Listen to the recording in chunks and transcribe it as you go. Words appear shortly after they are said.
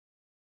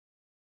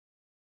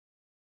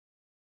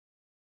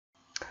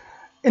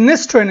In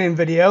this training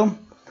video,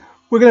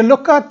 we're going to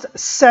look at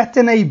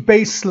setting a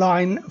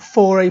baseline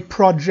for a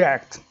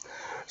project.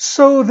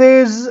 So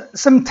there's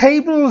some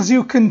tables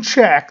you can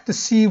check to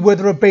see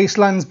whether a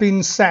baseline's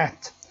been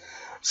set.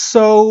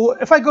 So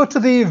if I go to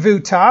the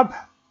View tab,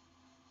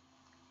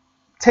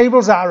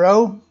 Tables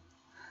arrow,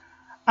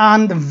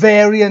 and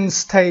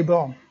Variance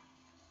table.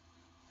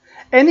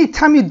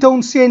 Anytime you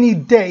don't see any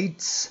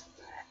dates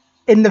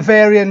in the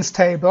Variance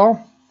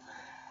table,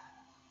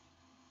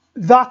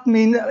 that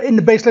means in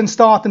the baseline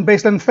start and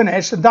baseline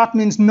finish, that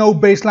means no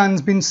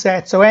baseline's been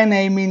set. So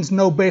NA means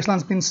no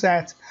baseline's been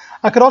set.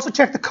 I could also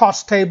check the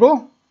cost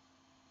table.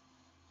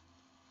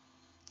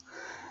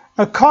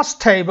 Now, cost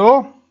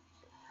table,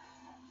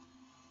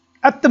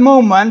 at the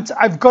moment,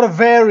 I've got a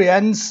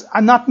variance,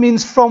 and that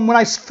means from when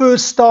I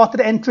first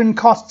started entering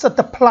costs at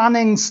the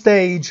planning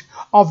stage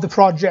of the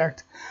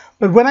project.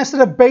 But when I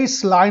set a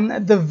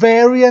baseline, the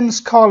variance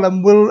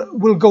column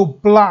will go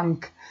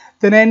blank.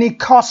 Then any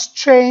cost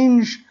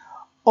change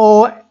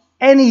or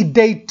any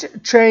date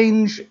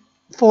change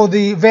for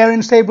the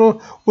variance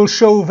table will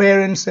show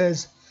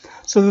variances.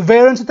 So the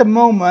variance at the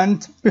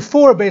moment,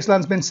 before a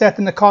baseline's been set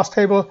in the cost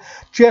table,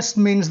 just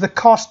means the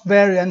cost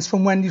variance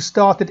from when you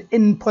started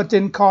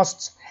inputting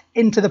costs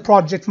into the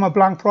project from a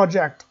blank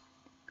project.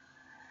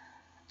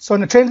 So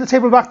I'm going to change the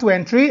table back to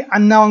entry,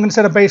 and now I'm going to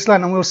set a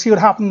baseline, and we'll see what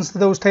happens to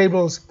those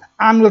tables,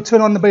 and we'll turn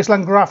on the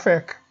baseline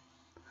graphic.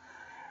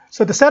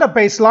 So to set a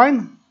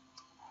baseline,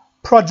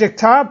 Project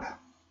tab,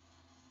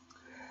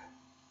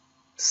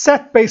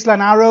 set baseline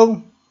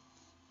arrow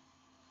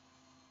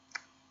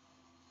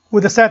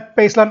with a set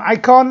baseline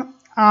icon,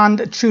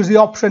 and choose the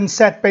option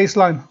set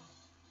baseline.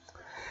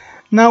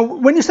 Now,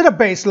 when you set a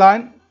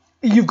baseline,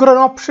 you've got an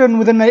option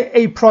within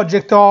a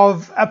project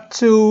of up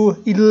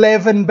to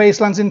 11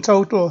 baselines in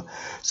total.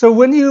 So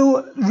when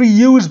you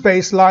reuse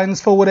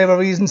baselines for whatever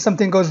reason,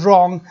 something goes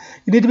wrong,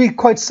 you need to be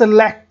quite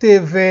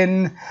selective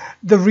in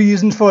the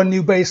reason for a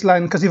new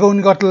baseline, because you've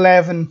only got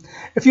 11.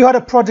 If you had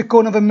a project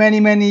going over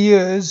many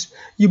years,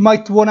 you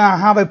might want to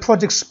have a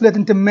project split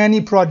into many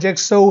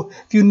projects. So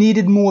if you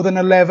needed more than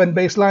 11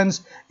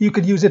 baselines, you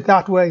could use it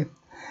that way.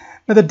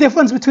 Now, the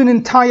difference between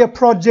entire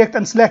project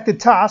and selected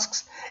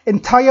tasks: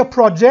 entire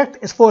project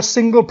is for a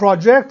single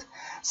project.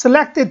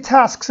 Selected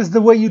tasks is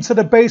the way you'd set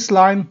a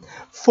baseline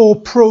for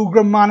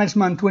program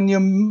management when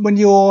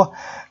you're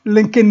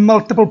linking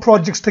multiple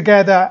projects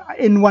together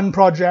in one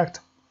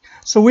project.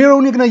 So we're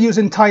only going to use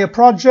entire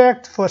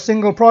project for a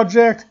single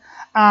project,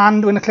 and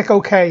we're going to click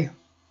OK.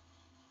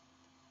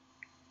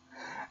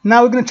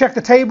 Now we're going to check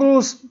the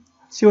tables,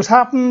 see what's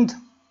happened.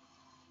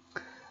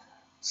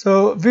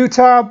 So View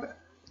tab,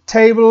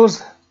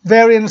 Tables,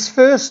 Variance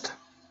first.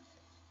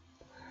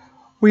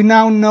 We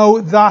now know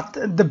that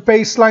the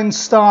baseline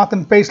start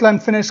and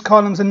baseline finish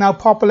columns are now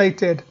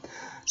populated.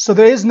 So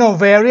there is no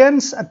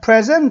variance at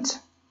present,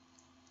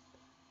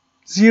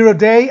 0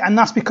 day, and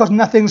that's because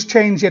nothing's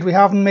changed yet. We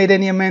haven't made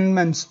any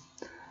amendments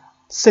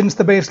since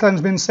the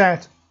baseline's been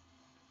set.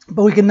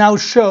 But we can now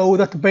show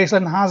that the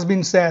baseline has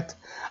been set,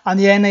 and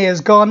the NA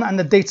is gone, and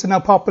the dates are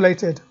now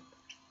populated.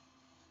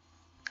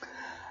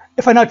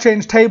 If I now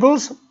change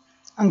tables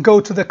and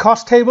go to the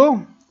cost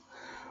table,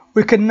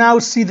 we can now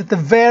see that the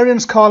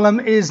variance column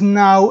is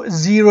now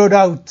zeroed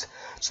out.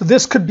 So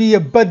this could be a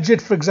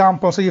budget, for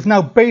example. So you've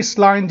now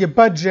baselined your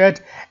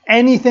budget.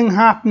 Anything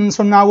happens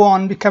from now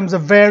on becomes a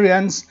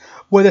variance,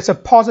 whether it's a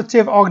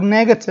positive or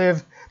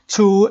negative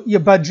to your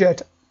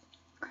budget.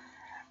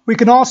 We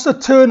can also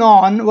turn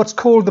on what's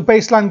called the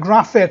baseline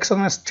graphic. So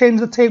I'm going to change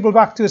the table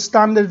back to a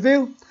standard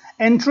view,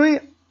 entry,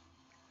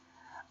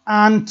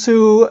 and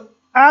to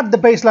add the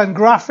baseline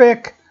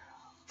graphic,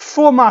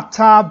 Format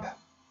tab,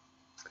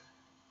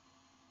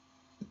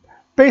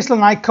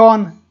 baseline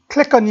icon,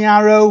 click on the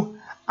arrow,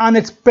 and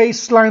it's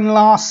baseline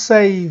last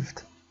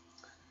saved.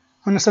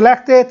 I'm going to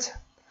select it,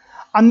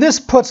 and this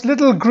puts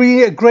little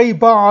grey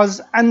bars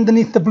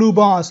underneath the blue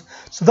bars.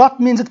 So that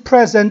means at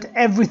present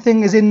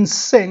everything is in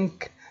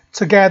sync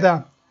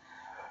together.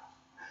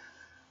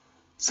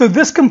 So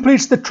this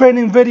completes the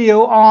training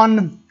video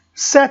on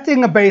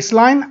setting a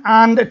baseline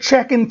and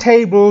checking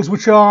tables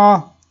which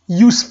are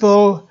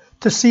useful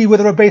to see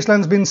whether a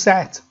baseline's been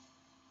set.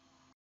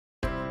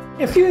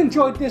 If you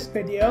enjoyed this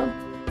video,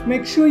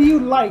 make sure you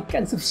like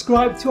and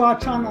subscribe to our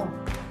channel.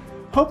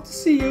 Hope to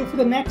see you for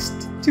the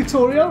next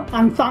tutorial,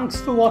 and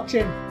thanks for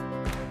watching.